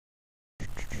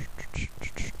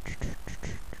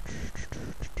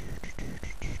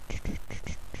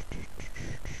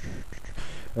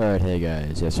Alright, hey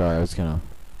guys. Yeah, sorry, I was gonna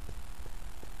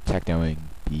technoing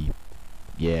the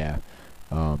yeah.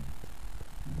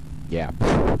 Yeah.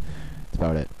 That's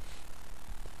about it.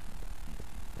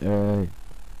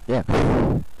 Yeah.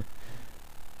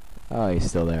 Oh, he's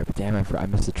still there. But damn, I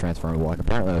missed the transformer block.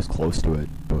 Apparently I was close to it,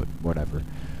 but whatever.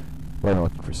 What am I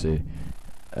looking for? C.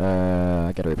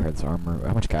 I gotta repair this armor.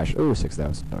 How much cash? Oh,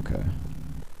 6,000. Okay.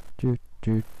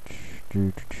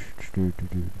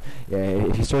 Yeah,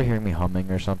 if you start hearing me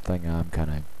humming or something, I'm kind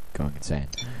of going insane.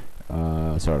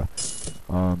 Sorta.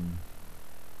 I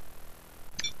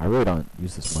really don't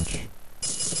use this much.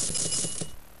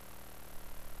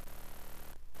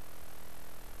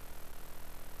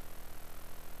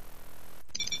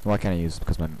 Well, I can't use it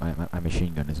because my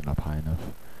machine gun isn't up high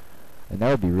enough. And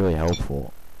that would be really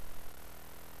helpful.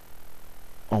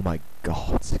 Oh my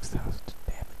god, 6,000.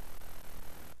 Damn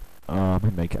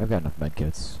it. I've got enough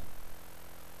medkits.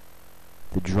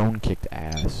 The drone kicked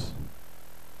ass.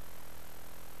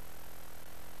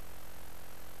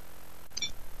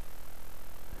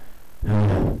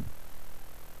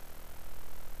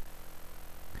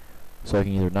 So I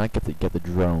can either not get the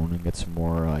drone and get some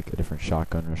more like a different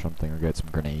shotgun or something, or get some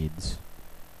grenades.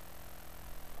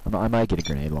 I might get a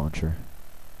grenade launcher.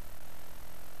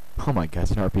 Oh my god,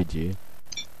 it's an RPG.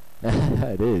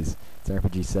 It is. It's an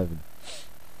RPG 7.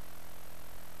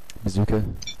 Bazooka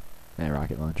and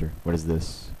rocket launcher. What is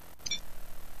this?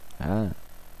 Ah.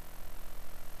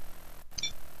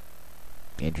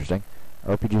 Interesting.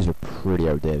 RPGs are pretty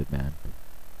outdated, man.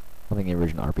 I don't think the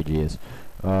original RPG is.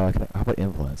 How about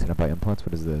implants? Can I buy implants?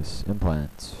 What is this?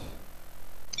 Implants.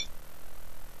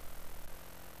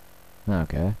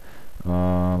 Okay.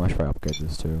 I should probably upgrade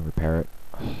this too. Repair it.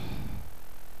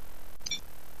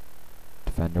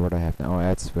 Defender, what do I have now? Oh,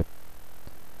 that's with...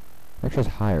 Actually,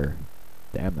 it's higher.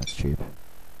 Damn, that's cheap.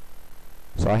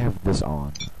 So I have this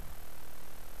on.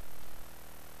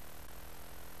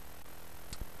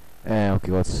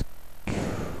 Okay, let's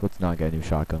not get a new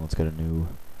shotgun. Let's get a new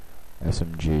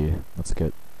SMG. Let's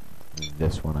get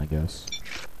this one, I guess.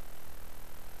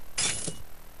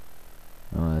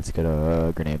 Let's get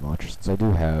a grenade launcher, since I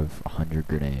do have 100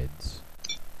 grenades.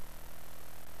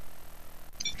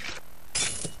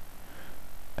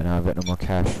 And now I've got no more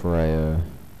cash for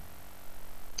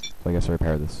so I guess I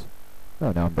repair this.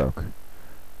 Oh, now I'm broke.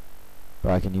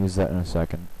 But I can use that in a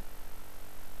second.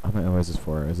 What is this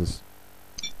for? Is this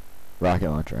rocket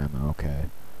launcher ammo? Okay.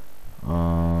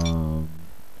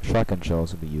 Shotgun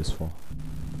shells would be useful.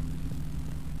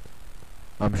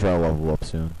 I'm sure I'll level up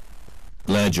soon.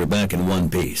 Glad you're back in one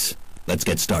piece. Let's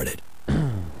get started.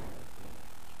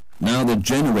 Now the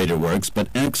generator works,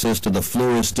 but access to the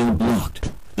floor is still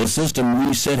blocked. The system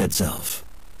reset itself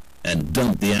and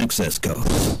dumped the access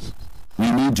codes. We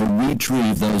need to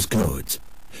retrieve those codes.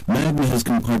 Magma has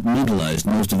compartmentalized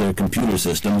most of their computer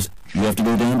systems. You have to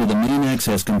go down to the main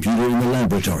access computer in the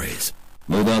laboratories.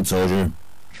 Move out, soldier.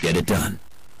 Get it done.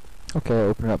 Okay,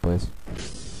 open it up, please.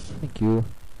 Thank you.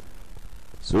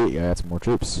 Sweet, I got some more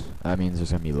troops. That means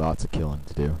there's gonna be lots of killing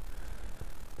to do.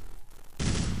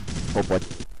 Oh, what?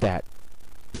 That.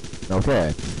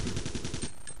 Okay.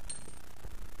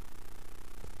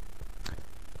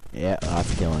 Yeah, lots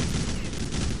of killing.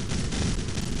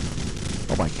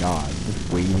 Oh my god,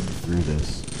 just wading through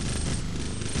this.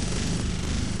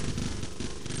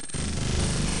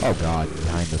 Oh god,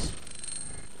 behind us.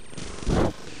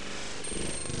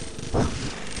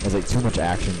 There's like too much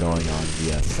action going on,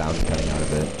 the sound's cutting out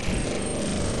of it.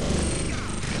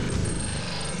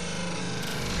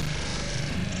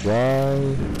 Why?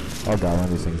 Oh god, one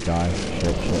of these things dies.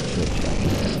 Shit.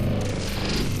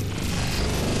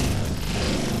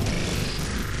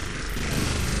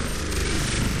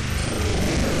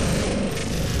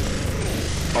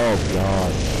 Oh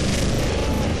god.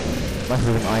 I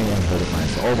am hurting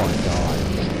myself. Oh my god.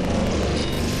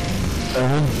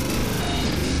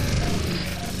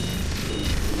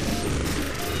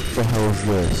 What the hell is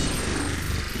this?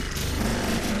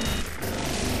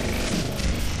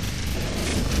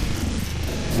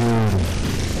 Dude.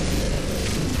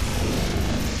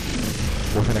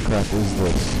 What kind of crap is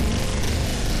this?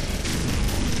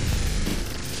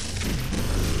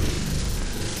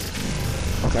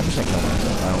 Okay, I'm just gonna kill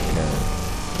myself. I don't care.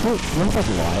 What if I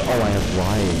lie? Oh, I have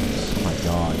lives. Oh my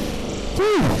god.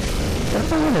 Dude! Get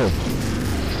the winner!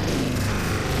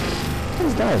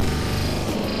 He's dead.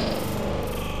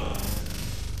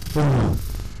 Okay.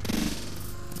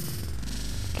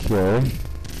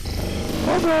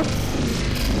 Oh god!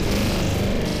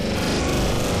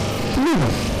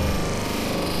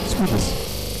 Screw this.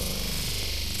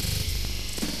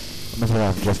 I'm gonna turn it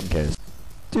off just in case.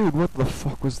 Dude, what the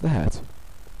fuck was that?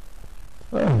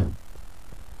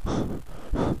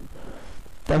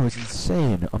 That was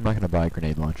insane. I'm not gonna buy a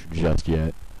grenade launcher just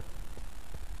yet.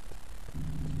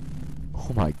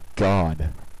 Oh my god.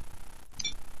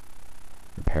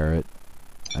 Repair it.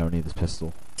 I don't need this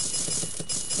pistol.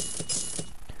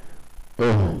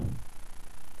 Ugh.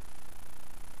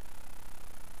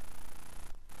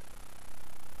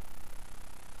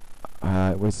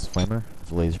 What is this flamer?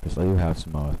 It's a laser pistol. I do have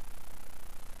some, I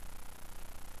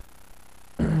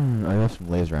have some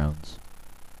laser rounds.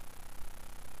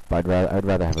 But I'd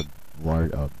rather have a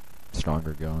large,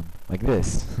 stronger gun. Like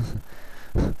this.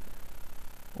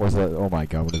 What's that? Oh my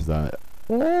god, what is that?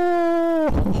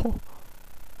 Oh!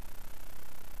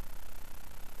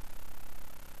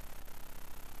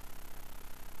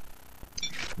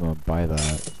 I'm gonna buy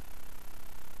that.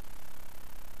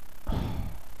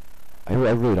 I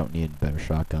really don't need a better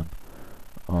shotgun.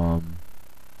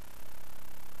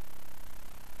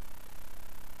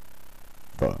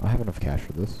 But I have enough cash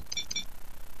for this.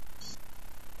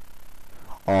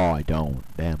 Oh, I don't.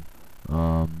 Damn.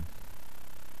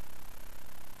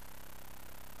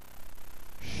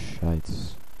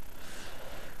 Shites.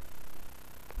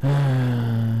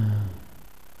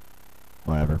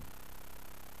 Whatever.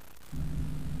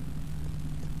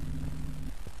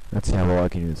 Let's see how well I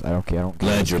can use. I don't care.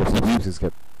 Glad you're Let's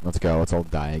go. Let's all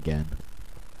die again.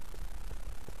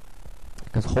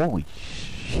 Because holy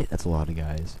shit, that's a lot of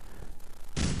guys.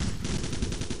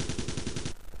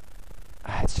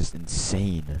 It's just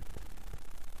insane.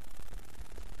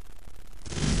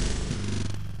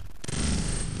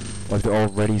 Like they're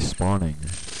already spawning.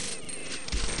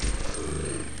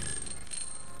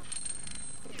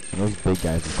 And those big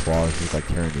guys with claws just like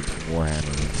turned into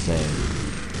Warhammer. Insane.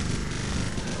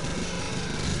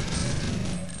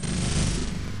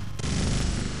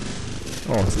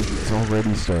 Oh, it's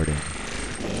already starting.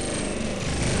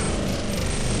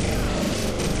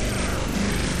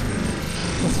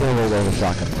 Let's see how well the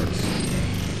shotgun works.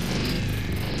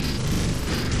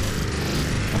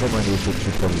 I think my new should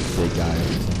kill this big guy in a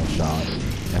single shot.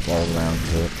 F all around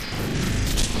to it.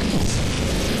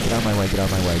 Get out of my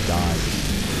way, die.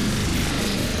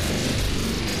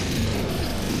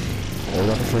 Hold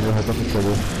on the trigger, hold on the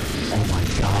trigger. Oh my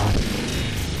god.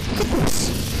 Look at this!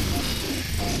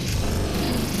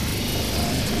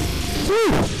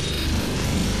 Woo!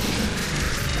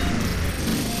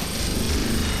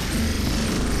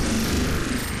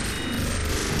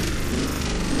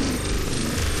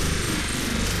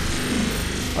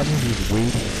 I mean, he's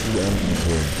waiting for the enemies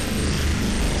here.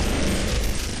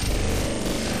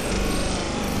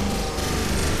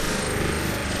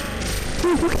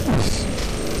 Dude, look at this!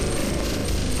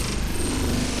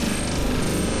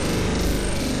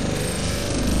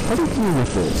 How do you deal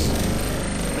with this?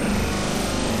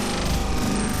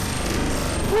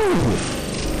 Woo!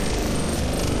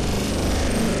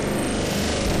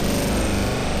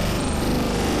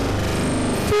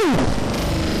 Dude!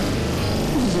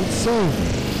 This is insane!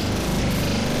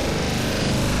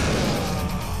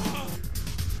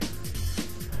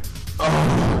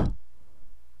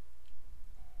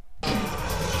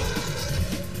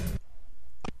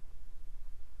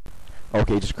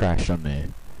 Okay, it just crashed on me.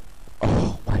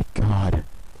 Oh my god.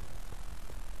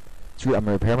 Sweet, I'm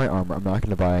gonna repair my armor. I'm not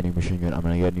gonna buy a new machine gun. I'm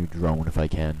gonna get a new drone if I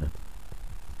can.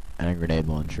 And a grenade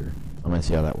launcher. I'm gonna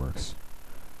see how that works.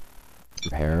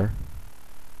 Repair.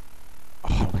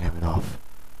 Oh, I don't think I have enough.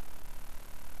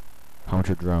 How much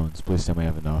are drones? Please tell me I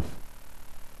have enough.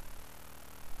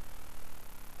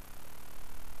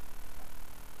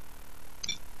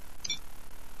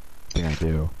 I think I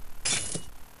do.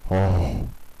 Oh.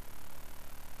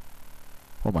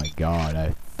 Oh my god, I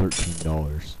have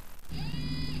 $13.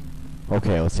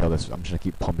 Okay, let's see how this. I'm just gonna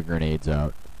keep pumping grenades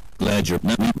out. Glad you're.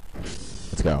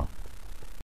 Let's go.